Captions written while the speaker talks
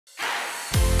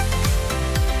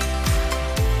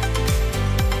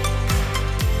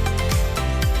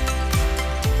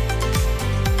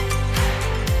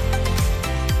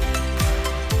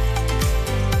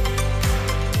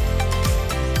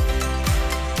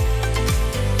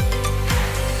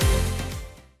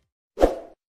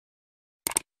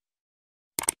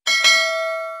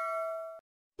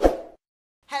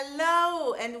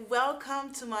and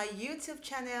welcome to my YouTube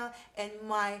channel and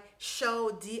my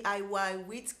show DIY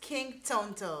with King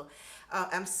Tonto.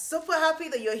 I'm super happy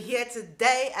that you're here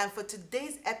today, and for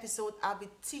today's episode I'll be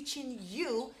teaching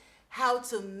you how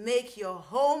to make your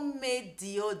homemade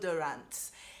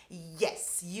deodorant.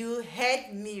 Yes, you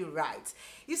heard me right.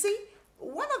 You see,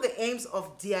 one of the aims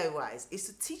of DIYs is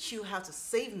to teach you how to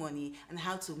save money and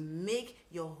how to make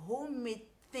your homemade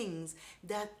things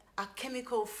that are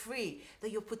chemical free,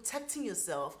 that you're protecting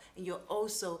yourself and you're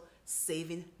also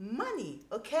saving money.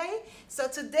 Okay, so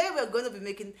today we're going to be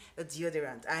making a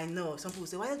deodorant. I know some people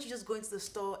say, why don't you just go into the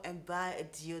store and buy a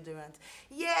deodorant?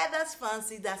 Yeah, that's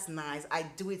fancy, that's nice. I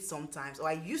do it sometimes, or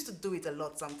I used to do it a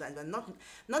lot sometimes, but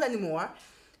not anymore.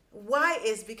 Why?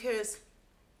 Is because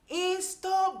in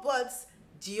store-bought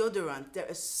deodorant,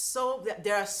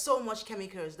 there are so much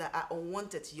chemicals that are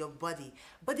unwanted to your body,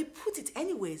 but they put it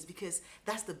anyways because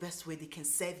that's the best way they can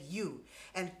save you.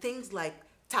 And things like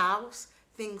towels,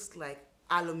 things like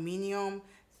aluminium,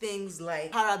 things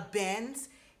like parabens,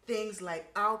 things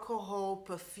like alcohol,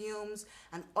 perfumes,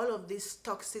 and all of these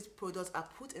toxic products are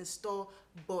put in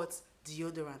store-bought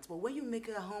deodorant. But when you make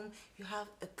it at home, you have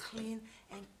a clean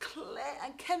and clear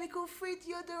and chemical-free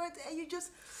deodorant, and you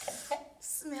just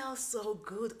smell so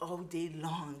good all day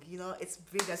long. You know, it's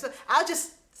brilliant. So I'll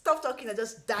just stop talking and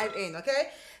just dive in. Okay,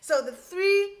 so the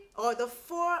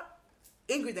 4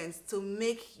 ingredients to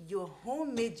make your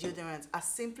homemade deodorant are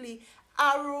simply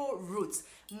arrowroot.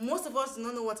 Most of us do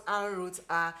not know what arrowroot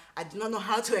are. I do not know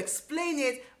how to explain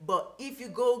it, but if you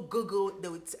go Google,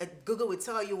 Google will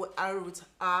tell you what arrowroots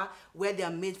are, where they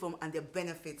are made from, and their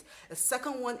benefits. The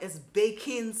second one is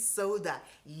baking soda.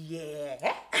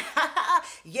 Yeah.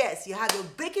 Yes, you have your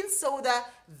baking soda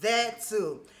there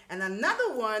too. And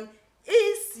another one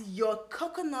is your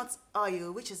coconut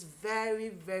oil, which is very,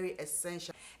 very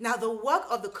essential. Now, the work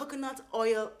of the coconut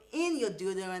oil in your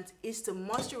deodorant is to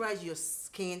moisturize your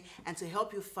skin and to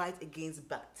help you fight against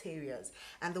bacteria.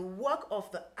 And the work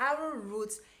of the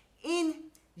arrowroot in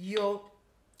your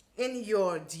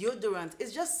deodorant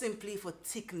is just simply for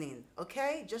thickening,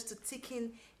 okay? Just to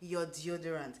thicken your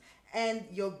deodorant. And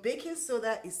your baking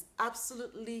soda is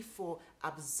absolutely for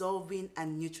absorbing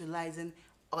and neutralizing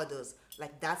odors.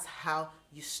 Like, that's how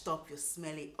you stop your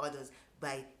smelly odors,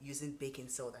 by using baking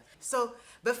soda. So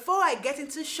before I get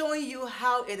into showing you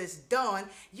how it is done,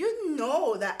 you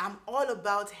know that I'm all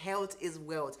about health is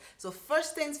wealth. So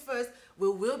first things first, we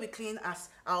will be cleaning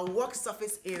our work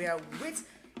surface area with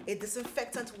a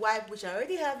disinfectant wipe, which I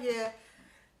already have here.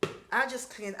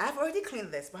 I've already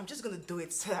cleaned this, but I'm just gonna do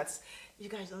it so that you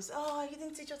guys don't say, oh, you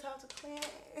didn't teach us how to clean.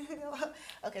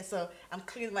 Okay, so I'm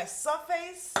cleaning my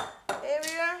surface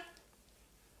area.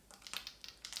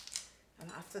 And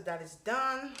after that is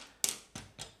done,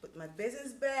 put my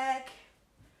business bag.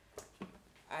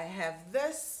 I have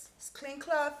this clean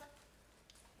cloth.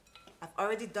 I've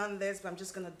already done this, but I'm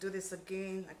just gonna do this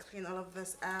again. I clean all of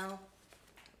this out,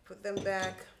 put them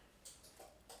back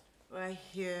right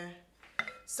here.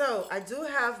 So I do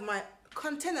have my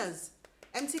containers,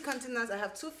 empty containers. I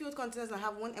have 2 filled containers and I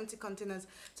have 1 empty containers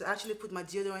to actually put my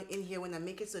deodorant in here when I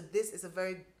make it. So this is a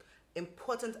very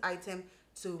important item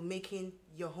to making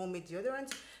your homemade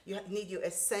deodorant. You need your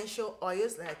essential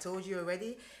oils, like I told you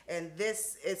already, and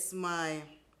this is my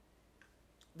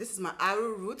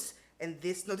arrowroot, and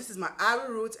this is my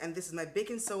arrowroot, and this is my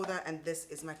baking soda, and this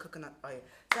is my coconut oil.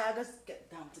 So I'll just get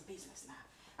down to business now.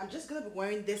 I'm just gonna be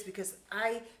wearing this because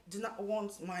I do not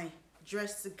want my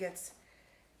dress to get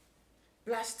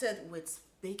blasted with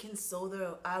baking soda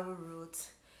or arrowroot.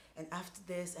 And after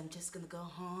this, I'm just gonna go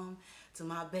home to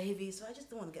my baby. So I just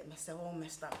don't want to get myself all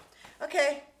messed up.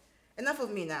 Okay, enough of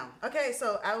me now. Okay,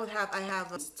 so I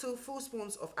have 2 full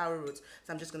spoons of arrowroot.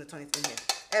 So I'm just gonna turn it in here.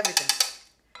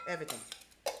 Everything.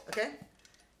 Okay.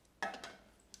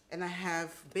 And I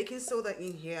have baking soda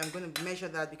in here. I'm gonna measure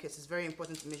that because it's very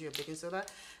important to measure your baking soda.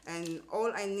 And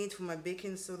all I need for my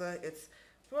baking soda is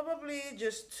probably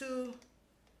just 2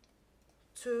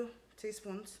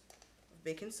 teaspoons of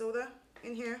baking soda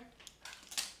in here,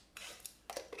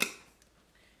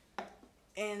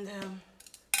 and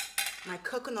my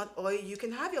coconut oil. You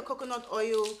can have your coconut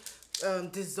oil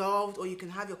dissolved, or you can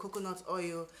have your coconut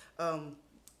oil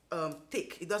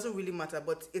thick. It doesn't really matter,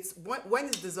 but it's when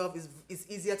it's dissolved, it's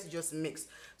easier to just mix.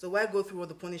 So why go through all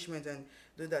the punishment and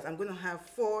do that? I'm gonna have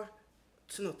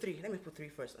 3. Let me put 3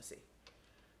 first. Let's see.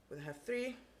 I'm gonna have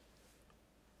 3.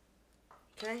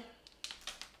 Okay,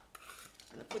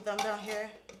 I'm gonna put them down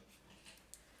here.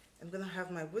 I'm gonna have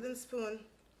my wooden spoon.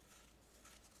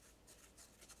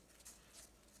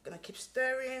 Gonna keep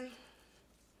stirring.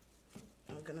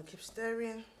 I'm gonna keep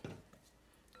stirring.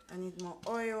 I need more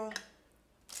oil.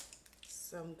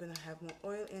 So I'm gonna have more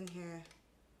oil in here.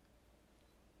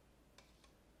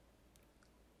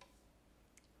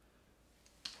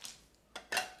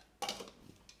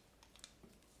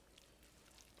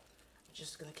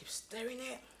 Just gonna keep stirring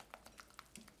it.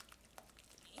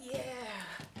 Yeah.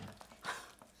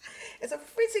 It's a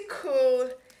pretty cool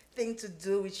thing to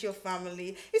do with your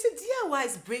family. You see,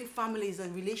 DIYs bring families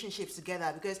and relationships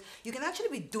together because you can actually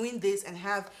be doing this and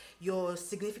have your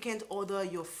significant other,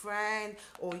 your friend,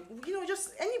 or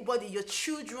just anybody, your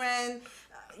children,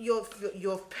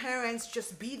 your parents,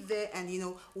 just be there and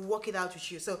work it out with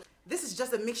you. So this is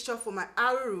just a mixture for my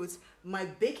arrowroot, my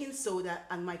baking soda,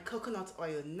 and my coconut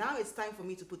oil. Now it's time for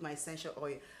me to put my essential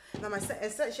oil. Now my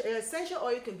essential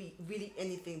oil can be really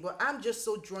anything, but I'm just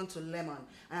so drawn to lemon,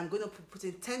 and I'm going to put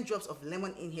in 10 drops of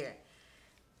lemon in here.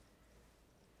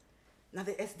 Now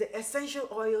the essential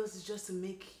oils is just to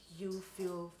make you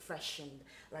feel freshened,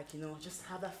 like just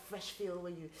have that fresh feel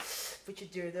when you put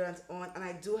your deodorant on. And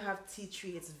I do have tea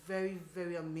tree. It's very,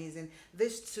 very amazing.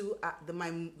 These two are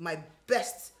my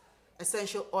best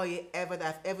essential oil ever that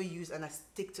I've ever used, and I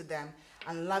stick to them.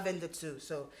 And lavender too.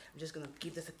 So I'm just gonna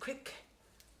give this a quick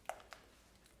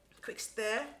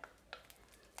stir.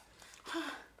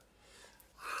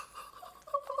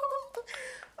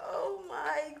 Oh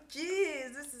my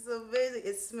jeez, this is amazing.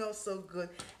 It smells so good.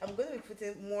 I'm going to be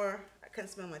putting more. I can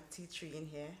smell my tea tree in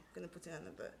here. I'm going to put in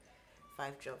another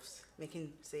 5 drops,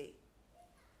 making say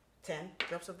 10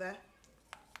 drops of that.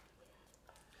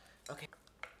 Okay,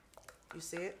 you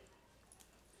see it?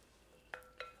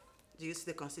 Do you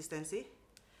see the consistency?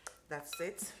 That's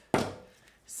it.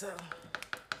 So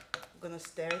I'm gonna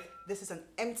stir it. This is an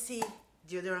empty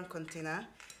deodorant container,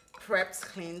 prepped,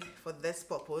 cleaned for this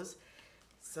purpose.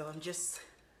 So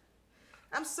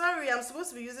I'm sorry, I'm supposed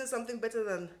to be using something better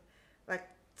than like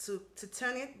to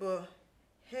turn it, but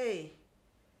hey,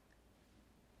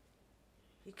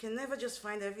 you can never just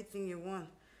find everything you want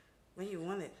when you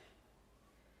want it.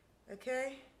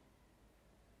 Okay?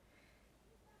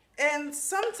 And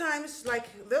sometimes, like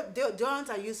the deodorant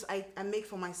I make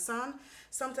for my son,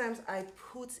 sometimes I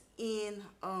put in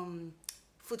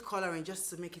food coloring just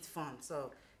to make it fun.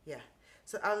 So yeah,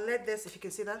 so I'll let this, if you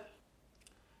can see that,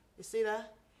 you see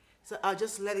that? So I'll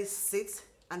just let it sit,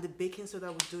 and the baking soda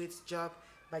will do its job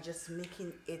by just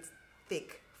making it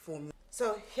thick for me.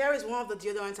 So here is one of the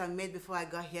deodorants I made before I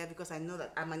got here, because I know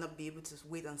that I might not be able to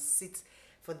wait and sit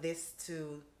for this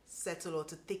to settle or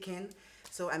to thicken.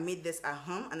 So I made this at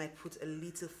home, and I put a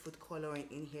little food coloring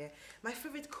in here. My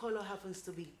favorite color happens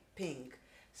to be pink.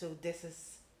 So this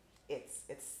is it.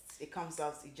 It comes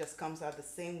out, it just comes out the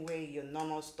same way your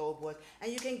normal store bought.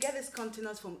 And you can get these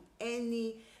containers from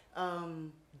any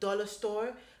dollar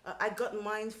store. I got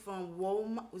mine from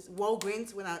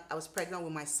Walgreens when I was pregnant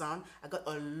with my son. I got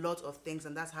a lot of things,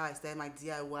 and that's how I started my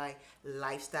DIY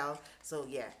lifestyle. So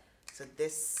yeah, so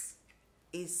this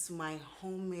is my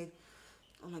homemade,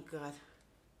 oh my god,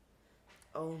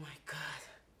 oh my god,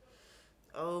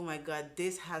 oh my god,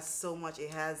 this has so much.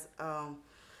 It has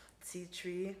tea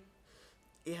tree,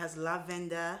 it has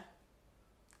lavender.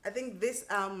 I think these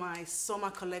are my summer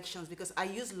collections, because I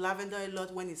use lavender a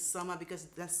lot when it's summer, because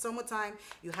the summertime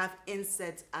you have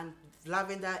insects, and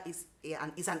lavender is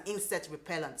an insect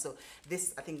repellent. So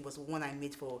this, I think, was one I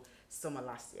made for summer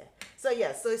last year. So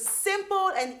yeah, so it's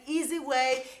simple and easy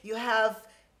way. You have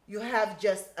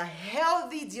just a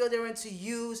healthy deodorant to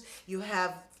use. You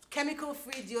have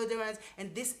chemical-free deodorants,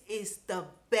 and this is the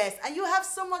best, and you have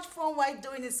so much fun while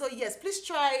doing it. So yes, please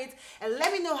try it and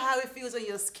let me know how it feels on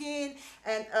your skin.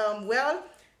 And well,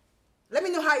 let me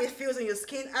know how it feels on your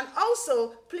skin. And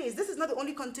also, please, this is not the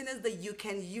only containers that you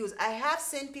can use. I have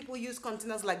seen people use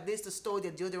containers like this to store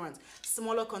their deodorants,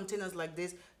 smaller containers like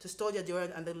this to store their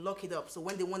deodorant, and they lock it up. So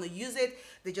when they want to use it,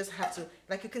 they just have to,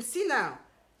 like you can see now,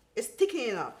 it's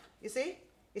thickening up. You see,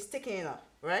 it's thickening up,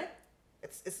 right?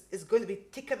 It's going to be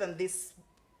thicker than this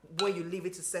when you leave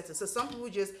it to settle. So some people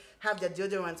just have their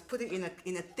deodorants, put it in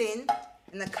a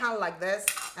can like this,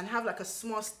 and have like a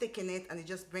small stick in it, and you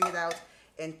just bring it out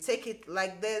and take it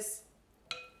like this,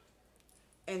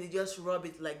 and you just rub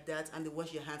it like that, and you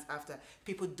wash your hands after.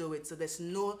 People do it. So there's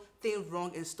nothing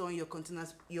wrong in storing your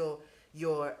containers, your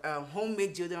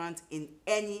homemade deodorant in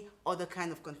any other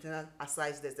kind of container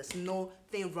aside this. There's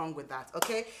nothing wrong with that.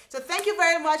 Okay, so thank you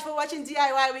very much for watching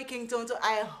DIY with King Tonto.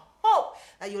 I hope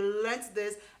that you learned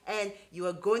this and you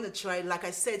are going to try it. Like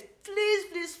I said,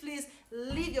 please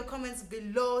leave your comments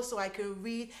below so I can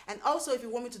read. And also, if you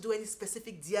want me to do any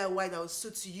specific DIY that will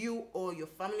suit you or your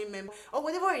family member or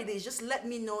whatever it is, just let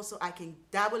me know so I can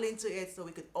dabble into it, so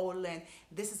we could all learn.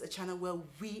 This is a channel where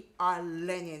we are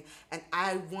learning, and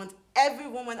I want every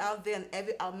woman out there and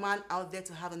every man out there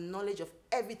to have a knowledge of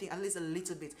everything, at least a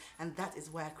little bit. And that is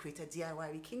why I created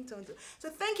DIY with King Tonto. So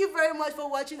thank you very much for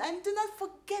watching, and do not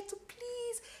forget to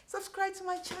please subscribe to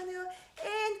my channel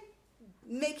and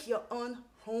make your own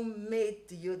homemade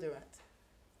deodorant.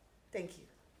 Thank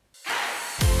you.